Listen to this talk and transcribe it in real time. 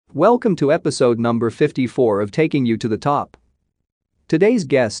Welcome to episode number 54 of Taking You to the Top. Today's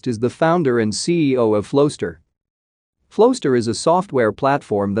guest is the founder and CEO of Flowster. Flowster is a software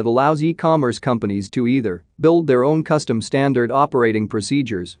platform that allows e-commerce companies to either build their own custom standard operating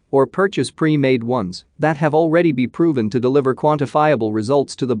procedures or purchase pre-made ones that have already been proven to deliver quantifiable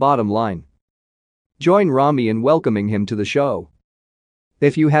results to the bottom line. Join Rami in welcoming him to the show.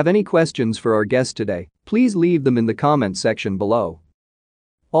 If you have any questions for our guest today, please leave them in the comment section below.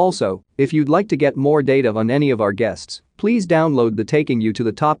 Also, if you'd like to get more data on any of our guests, please download the Taking You to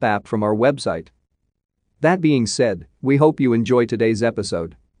the Top app from our website. That being said, we hope you enjoy today's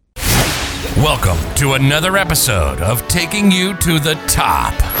episode. Welcome to another episode of Taking You to the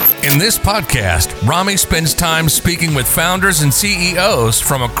Top. In this podcast, Rami spends time speaking with founders and CEOs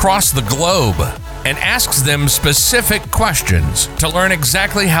from across the globe and asks them specific questions to learn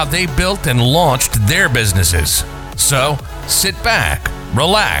exactly how they built and launched their businesses. So, sit back,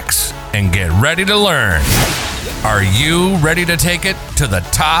 relax, and get ready to learn. Are you ready to take it to the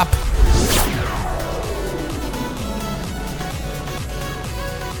top?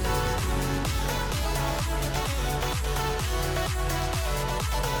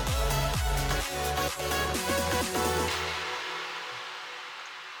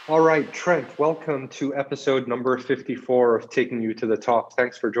 All right, Trent, welcome to episode number 54 of Taking You to the Top.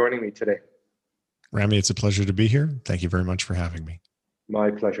 Thanks for joining me today. Rami, it's a pleasure to be here. Thank you very much for having me.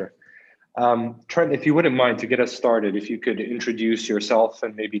 My pleasure. Trent, if you wouldn't mind, to get us started, if you could introduce yourself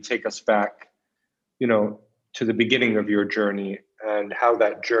and maybe take us back, to the beginning of your journey and how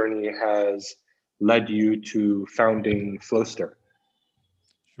that journey has led you to founding Flowster.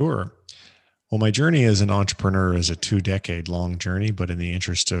 Sure. Well, my journey as an entrepreneur is a 2-decade-long journey, but in the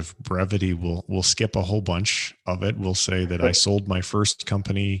interest of brevity, we'll skip a whole bunch of it. We'll say that I sold my first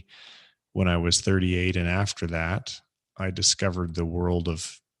company when I was 38, and after that, I discovered the world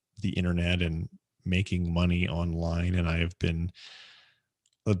of the internet and making money online, and I have been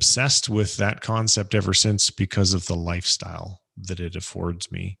obsessed with that concept ever since because of the lifestyle that it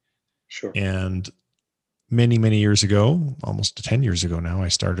affords me. Sure. And many, many years ago, almost 10 years ago now, I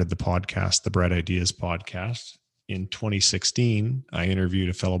started the podcast, the Bread Ideas podcast. In 2016, I interviewed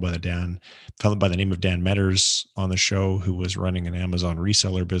a fellow by the name of Dan Metters on the show who was running an Amazon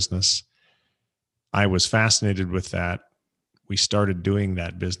reseller business. I was fascinated with that. We started doing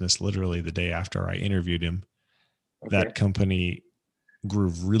that business literally the day after I interviewed him. Okay. That company grew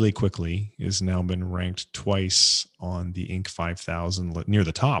really quickly, has now been ranked twice on the Inc. 5000, near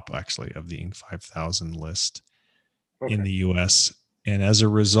the top actually of the Inc. 5000 list in the US. And as a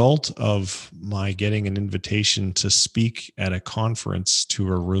result of my getting an invitation to speak at a conference to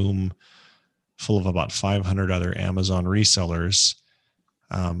a room full of about 500 other Amazon resellers,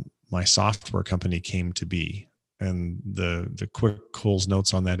 my software company came to be. And the quick Cole's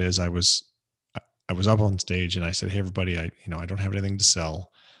notes on that is I was up on stage and I said, "Hey everybody, I don't have anything to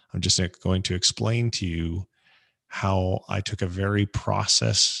sell. I'm just going to explain to you how I took a very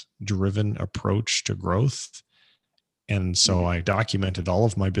process-driven approach to growth." And so I documented all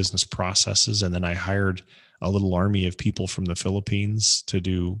of my business processes, and then I hired a little army of people from the Philippines to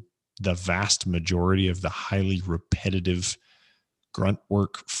do the vast majority of the highly repetitive grunt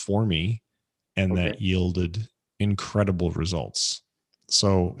work for me, and that yielded incredible results.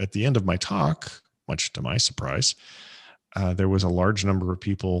 So at the end of my talk, much to my surprise, there was a large number of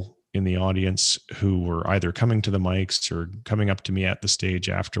people in the audience who were either coming to the mics or coming up to me at the stage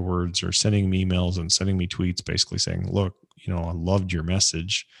afterwards or sending me emails and sending me tweets basically saying, "Look, I loved your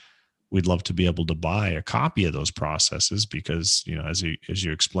message. We'd love to be able to buy a copy of those processes because, as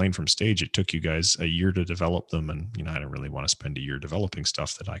you explained from stage, it took you guys a year to develop them. And, I don't really want to spend a year developing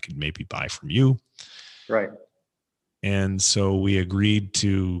stuff that I could maybe buy from you." Right. And so we agreed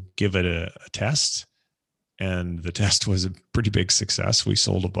to give it a test. And the test was a pretty big success. We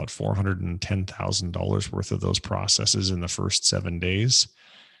sold about $410,000 worth of those processes in the first 7 days.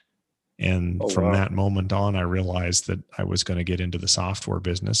 And from that moment on, I realized that I was going to get into the software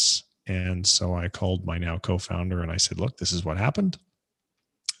business. And so I called my now co-founder and I said, "Look, this is what happened.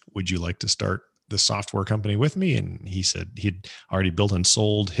 Would you like to start the software company with me?" And he said he'd already built and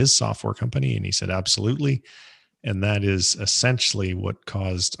sold his software company. And he said, "Absolutely." And that is essentially what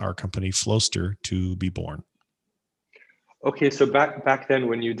caused our company Flowster to be born. Okay, so back then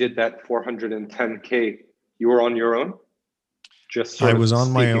when you did that 410K, you were on your own? I was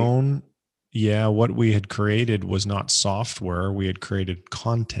on my own. Yeah, what we had created was not software. We had created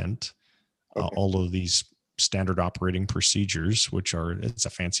content, all of these standard operating procedures, it's a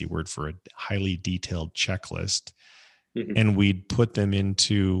fancy word for a highly detailed checklist. Mm-hmm. And we'd put them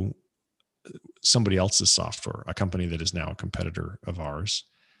into somebody else's software, a company that is now a competitor of ours.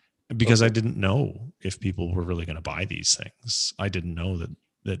 because I didn't know if people were really going to buy these things. I didn't know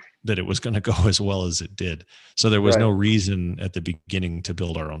that it was going to go as well as it did. So there was no reason at the beginning to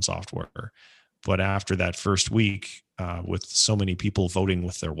build our own software. But after that first week, with so many people voting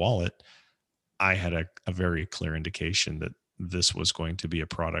with their wallet, I had a very clear indication that this was going to be a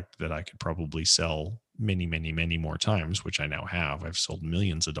product that I could probably sell many, many, many more times, which I now have. I've sold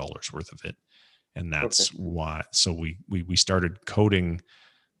millions of dollars worth of it. And that's why. So we started coding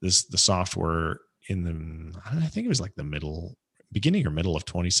the software I think it was like the beginning or middle of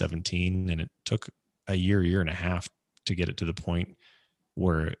 2017. And it took a year and a half to get it to the point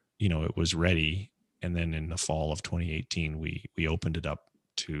where, it was ready. And then in the fall of 2018, we opened it up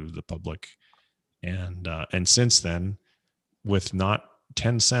to the public. And since then, with not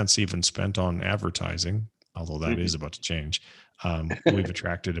 10 cents even spent on advertising, although that is about to change, we've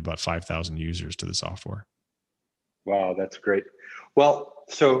attracted about 5,000 users to the software. Wow, that's great. Well,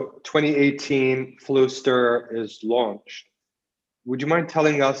 so 2018, Flowster is launched. Would you mind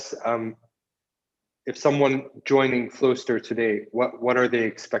telling us, if someone joining Flowster today, what are they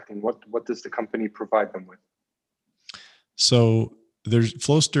expecting? What does the company provide them with? So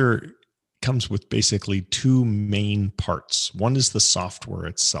Flowster comes with basically two main parts. One is the software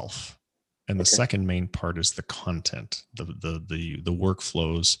itself, and the second main part is the content, the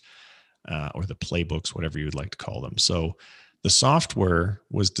workflows, or the playbooks, whatever you would like to call them. So the software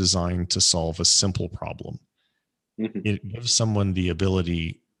was designed to solve a simple problem. It gives someone the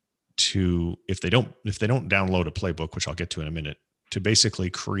ability to, if they don't download a playbook, which I'll get to in a minute, to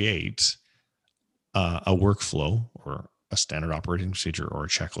basically create a workflow or a standard operating procedure or a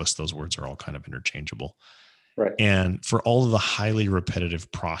checklist. Those words are all kind of interchangeable. Right. And for all of the highly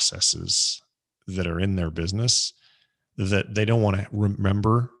repetitive processes that are in their business that they don't want to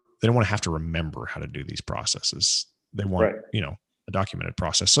remember, they don't want to have to remember how to do these processes. They want, a documented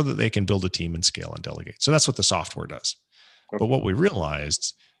process so that they can build a team and scale and delegate. So that's what the software does. But what we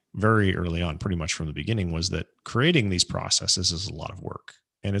realized very early on, pretty much from the beginning, was that creating these processes is a lot of work,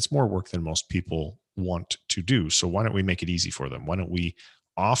 and it's more work than most people want to do. So why don't we make it easy for them? Why don't we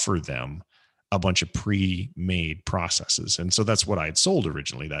offer them a bunch of pre-made processes? And so that's what I had sold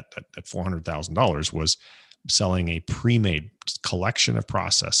originally. That $400,000 was selling a pre-made collection of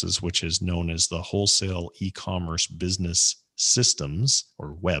processes, which is known as the Wholesale E-commerce Business Systems,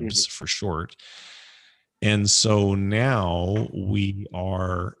 or WEBS for short. And so now we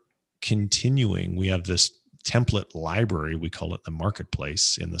are continuing. We have this template library, we call it the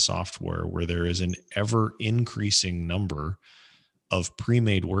marketplace in the software, where there is an ever increasing number of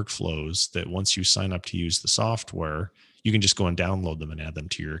pre-made workflows that once you sign up to use the software, you can just go and download them and add them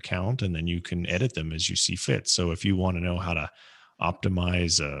to your account, and then you can edit them as you see fit. So if you want to know how to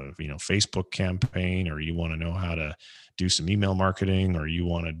optimize a Facebook campaign, or you want to know how to do some email marketing, or you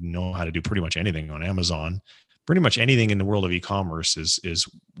want to know how to do pretty much anything on Amazon, pretty much anything in the world of e-commerce is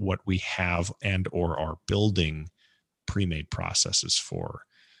what we have and or are building pre-made processes for.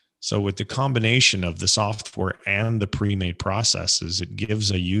 So with the combination of the software and the pre-made processes, it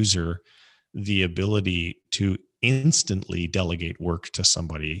gives a user the ability to instantly delegate work to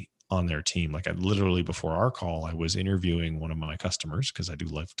somebody on their team. Like, I literally, before our call, I was interviewing one of my customers, because I do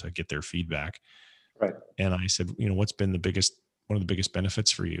love to get their feedback. Right. And I said, what's been one of the biggest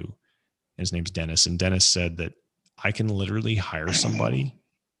benefits for you? His name's Dennis. And Dennis said that I can literally hire somebody,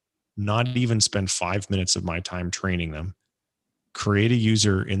 not even spend 5 minutes of my time training them, create a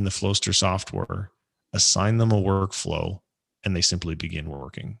user in the Flowster software, assign them a workflow, and they simply begin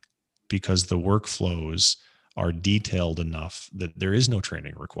working, because the workflows are detailed enough that there is no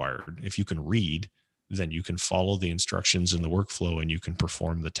training required. If you can read, then you can follow the instructions in the workflow and you can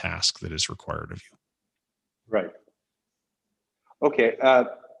perform the task that is required of you. Right. Okay.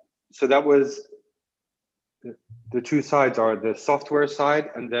 So that was the two sides, are the software side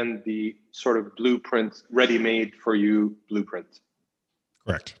and then the sort of blueprint, ready-made for you blueprint.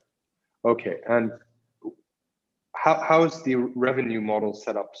 Correct. Okay. And how is the revenue model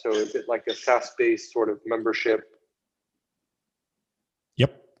set up? So is it like a SaaS-based sort of membership?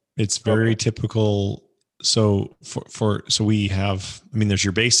 Yep. It's very typical. So so we have, there's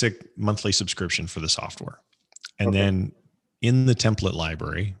your basic monthly subscription for the software. And then in the template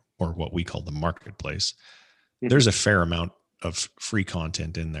library, or what we call the marketplace, there's a fair amount of free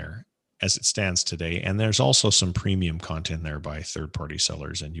content in there as it stands today. And there's also some premium content there by third-party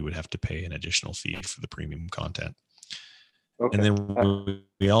sellers, and you would have to pay an additional fee for the premium content. Okay. And then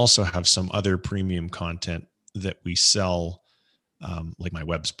we also have some other premium content that we sell, like my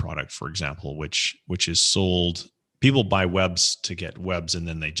Webs product, for example, which is sold. People buy Webs to get Webs, and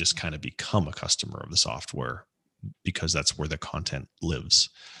then they just kind of become a customer of the software, because that's where the content lives.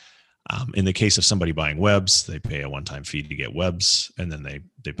 In the case of somebody buying webs, they pay a one-time fee to get webs, and then they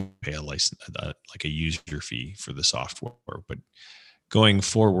pay a license, like a user fee for the software. But going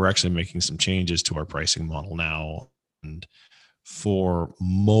forward, we're actually making some changes to our pricing model now. And for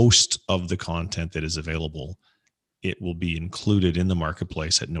most of the content that is available, it will be included in the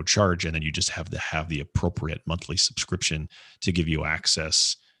marketplace at no charge. And then you just have to have the appropriate monthly subscription to give you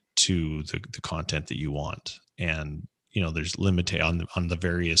access to the content that you want. And, there's on the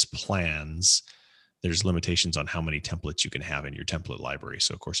various plans, there's limitations on how many templates you can have in your template library.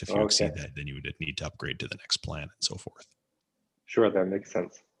 So of course, if you exceed that, then you would need to upgrade to the next plan and so forth. Sure, that makes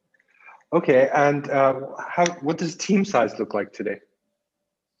sense. Okay, and what does team size look like today?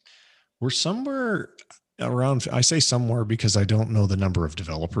 We're somewhere around, I say somewhere because I don't know the number of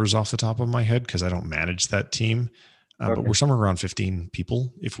developers off the top of my head because I don't manage that team. But we're somewhere around 15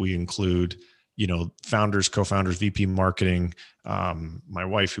 people if we include, founders, co-founders, VP marketing, my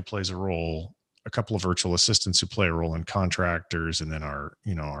wife who plays a role, a couple of virtual assistants who play a role, in contractors, and then our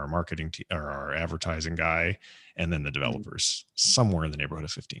marketing team, or our advertising guy, and then the developers, somewhere in the neighborhood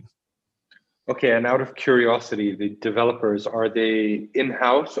of 15. Okay, and out of curiosity, the developers, are they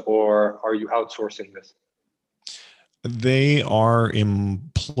in-house or are you outsourcing this? They are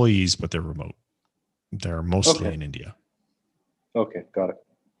employees, but they're remote. They're mostly in India. Okay, got it.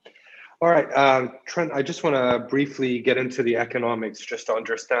 All right, Trent, I just want to briefly get into the economics just to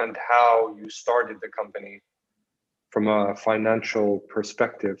understand how you started the company from a financial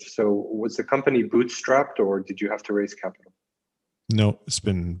perspective. So was the company bootstrapped or did you have to raise capital? No, it's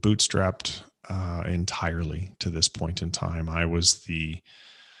been bootstrapped entirely to this point in time. I was the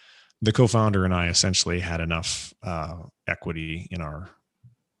co-founder, and I essentially had enough equity in our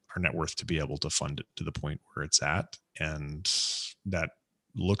net worth to be able to fund it to the point where it's at. And that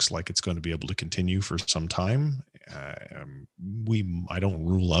looks like it's going to be able to continue for some time. I don't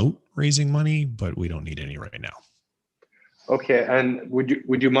rule out raising money, but we don't need any right now. Okay. And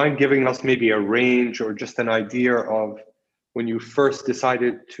would you mind giving us maybe a range or just an idea of when you first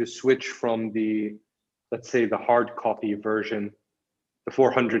decided to switch from let's say the hard copy version, the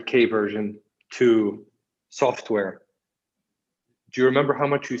 400K version, to software? Do you remember how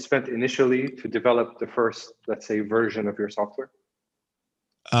much you spent initially to develop the first, let's say, version of your software?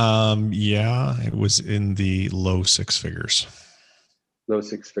 Yeah, it was in the low six figures. Low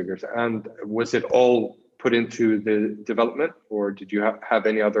six figures. And was it all put into the development, or did you have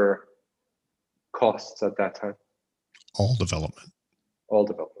any other costs at that time? All development. All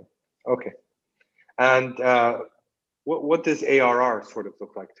development. Okay. And what does ARR sort of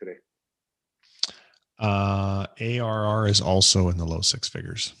look like today? ARR is also in the low six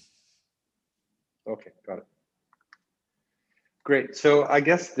figures. Okay, got it. Great. So I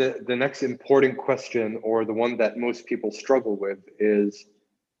guess the next important question, or the one that most people struggle with, is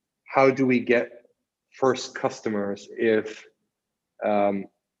how do we get first customers if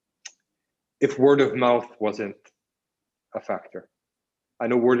word of mouth wasn't a factor? I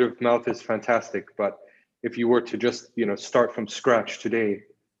know word of mouth is fantastic, but if you were to just start from scratch today,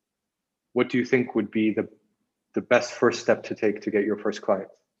 what do you think would be the best first step to take to get your first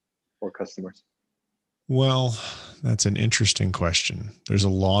clients or customers? Well, that's an interesting question. There's a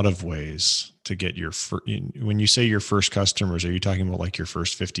lot of ways to get when you say your first customers, are you talking about like your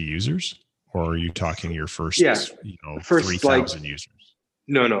first 50 users, or are you talking your first, 3,000 users?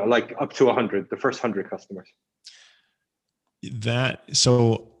 No, like up to 100, the first 100 customers.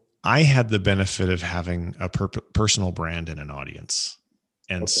 So I had the benefit of having a personal brand and an audience.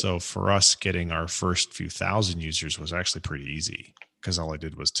 And so for us, getting our first few thousand users was actually pretty easy, because all I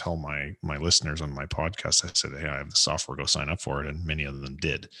did was tell my listeners on my podcast, I said, hey, I have the software, go sign up for it. And many of them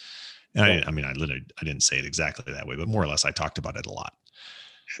did. And I didn't say it exactly that way, but more or less I talked about it a lot.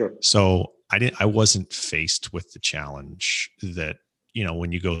 Sure. So I wasn't faced with the challenge that,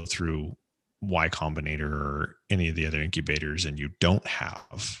 when you go through Y Combinator or any of the other incubators and you don't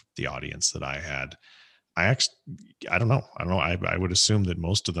have the audience that I had. I don't know. I would assume that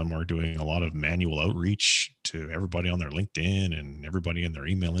most of them are doing a lot of manual outreach to everybody on their LinkedIn and everybody in their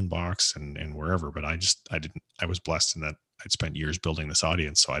email inbox and wherever. But I was blessed in that I'd spent years building this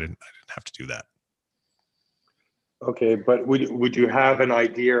audience, so I didn't have to do that. Okay, but would you have an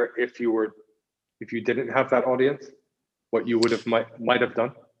idea if you didn't have that audience, what you might have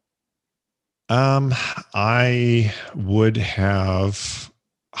done? I would have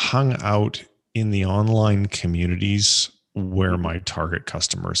hung out in the online communities where my target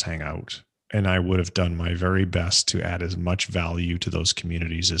customers hang out. And I would have done my very best to add as much value to those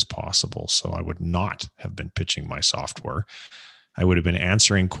communities as possible. So I would not have been pitching my software. I would have been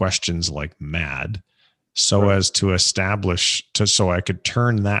answering questions like mad so Right. as to establish, so I could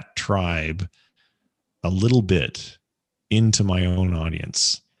turn that tribe a little bit into my own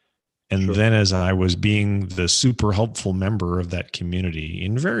audience. And Sure. then as I was being the super helpful member of that community,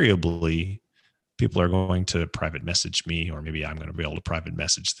 invariably people are going to private message me, or maybe I'm going to be able to private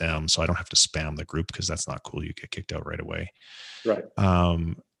message them. So I don't have to spam the group, because that's not cool. You get kicked out right away. Right.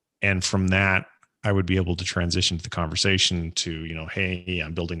 And from that, I would be able to transition to the conversation to, hey,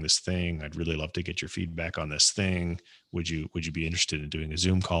 I'm building this thing. I'd really love to get your feedback on this thing. Would you be interested in doing a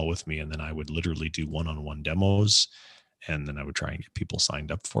Zoom call with me? And then I would literally do one-on-one demos, and then I would try and get people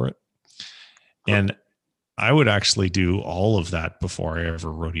signed up for it. And I would actually do all of that before I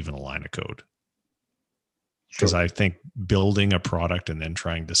ever wrote even a line of code. Because I think building a product and then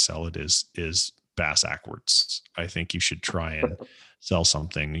trying to sell it is bass backwards. I think you should try and sell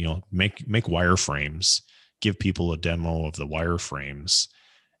something, make wireframes, give people a demo of the wireframes,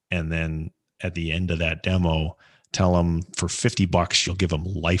 and then at the end of that demo, tell them for $50, you'll give them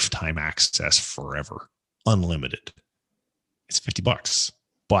lifetime access forever, unlimited. It's $50,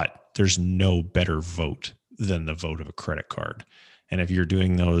 but there's no better vote than the vote of a credit card. And if you're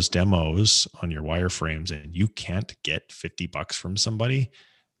doing those demos on your wireframes and you can't get $50 from somebody,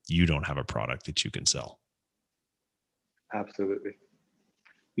 you don't have a product that you can sell. Absolutely.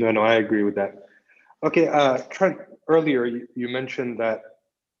 No, I agree with that. Okay, Trent, earlier you mentioned that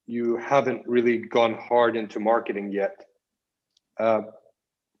you haven't really gone hard into marketing yet.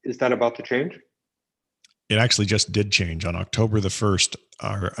 Is that about to change? It actually just did change on October the 1st.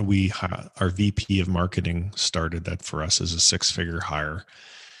 Our VP of marketing started. That for us is a 6-figure hire.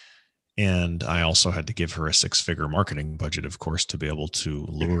 And I also had to give her a 6-figure marketing budget, of course, to be able to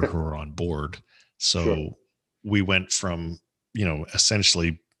lure her on board. So Sure. We went from,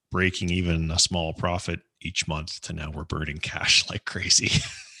 essentially breaking even a small profit each month to now we're burning cash like crazy.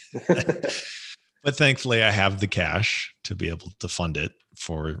 But thankfully I have the cash to be able to fund it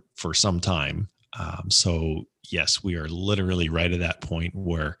for some time. So yes, we are literally right at that point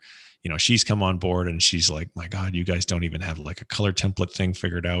where, she's come on board and she's like, my God, you guys don't even have like a color template thing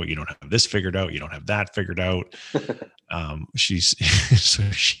figured out. You don't have this figured out. You don't have that figured out. She's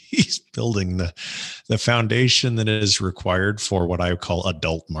building the foundation that is required for what I call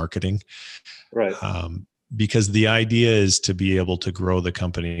adult marketing. Right. Because the idea is to be able to grow the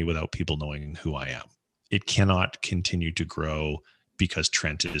company without people knowing who I am. It cannot continue to grow because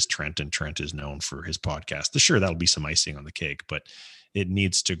Trent is Trent and Trent is known for his podcast. Sure, that'll be some icing on the cake, but it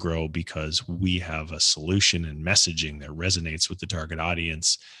needs to grow because we have a solution and messaging that resonates with the target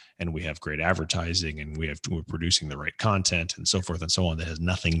audience, and we have great advertising, and we're producing the right content and so forth and so on that has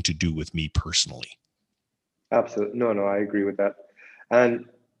nothing to do with me personally. Absolutely. No, I agree with that. And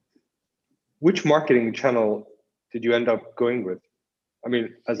which marketing channel did you end up going with? I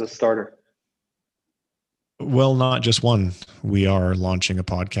mean, as a starter? Well, not just one. We are launching a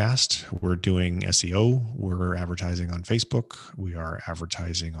podcast. We're doing SEO. We're advertising on Facebook. We are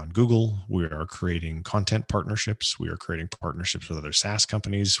advertising on Google. We are creating content partnerships. We are creating partnerships with other SaaS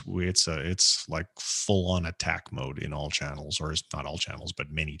companies. It's like full on attack mode in all channels, or not all channels,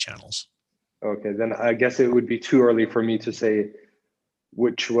 but many channels. Okay, then I guess it would be too early for me to say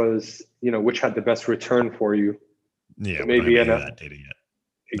which had the best return for you. Yeah, maybe we don't have that data yet.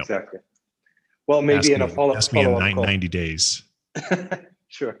 Exactly. Nope. Well, maybe in a follow-up call. 90 days.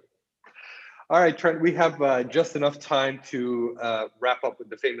 Sure. All right, Trent, we have just enough time to wrap up with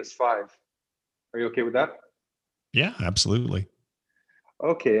the famous 5. Are you okay with that? Yeah, absolutely.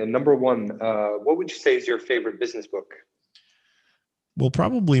 Okay, and number 1, what would you say is your favorite business book? Well,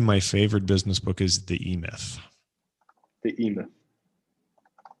 probably my favorite business book is The E-Myth. The E-Myth.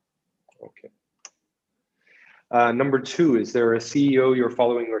 Okay. Number 2, is there a CEO you're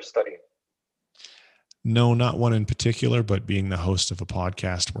following or studying? No, not one in particular, but being the host of a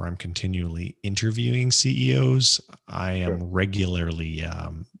podcast where I'm continually interviewing CEOs, I am regularly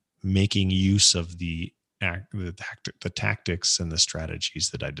making use of the tactics and the strategies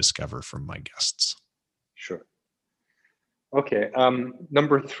that I discover from my guests. Sure. Okay.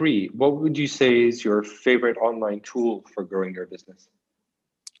 Number 3, what would you say is your favorite online tool for growing your business?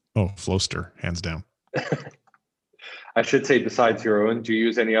 Oh, Flowster, hands down. I should say besides your own, do you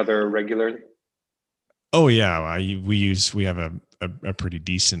use any other regularly? Oh yeah, we have a pretty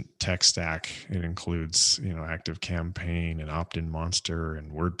decent tech stack. It includes ActiveCampaign and Opt-in Monster and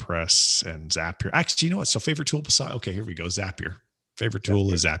WordPress and Zapier. Actually, you know what? So favorite tool beside here we go, Zapier. Favorite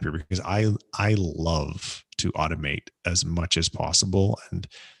tool is Zapier because I love to automate as much as possible, and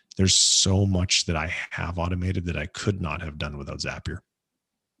there's so much that I have automated that I could not have done without Zapier.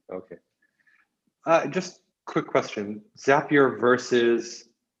 Okay. Just quick question: Zapier versus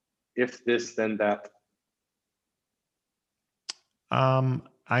If This Then That.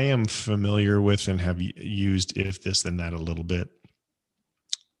 I am familiar with and have used If This Then That a little bit.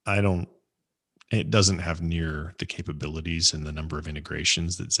 It doesn't have near the capabilities and the number of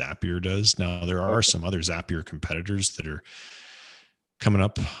integrations that Zapier does. Now, there are some other Zapier competitors that are coming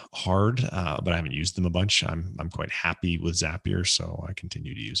up hard, but I haven't used them a bunch. I'm quite happy with Zapier, so I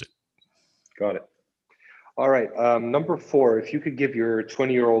continue to use it. Got it. All right. Number 4, if you could give your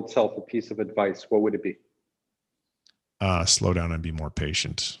 20-year-old self a piece of advice, what would it be? Slow down and be more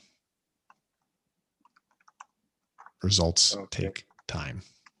patient. Results take time.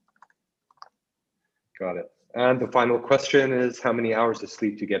 Got it. And the final question is, how many hours of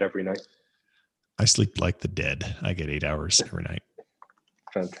sleep do you get every night? I sleep like the dead. I get 8 hours every night.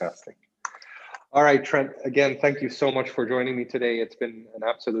 Fantastic. All right, Trent, again, thank you so much for joining me today. It's been an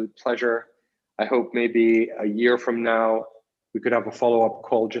absolute pleasure. I hope maybe a year from now, we could have a follow-up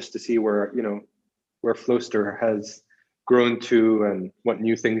call just to see where Flowster has grown to and what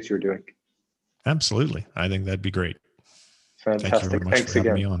new things you're doing. Absolutely. I think that'd be great. Fantastic. Thank you very much Thanks for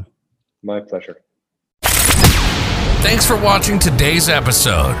having again. me on. My pleasure. Thanks for watching today's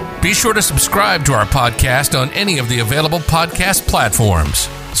episode. Be sure to subscribe to our podcast on any of the available podcast platforms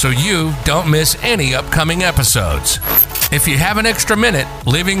so you don't miss any upcoming episodes. If you have an extra minute,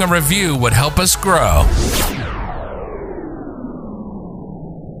 leaving a review would help us grow.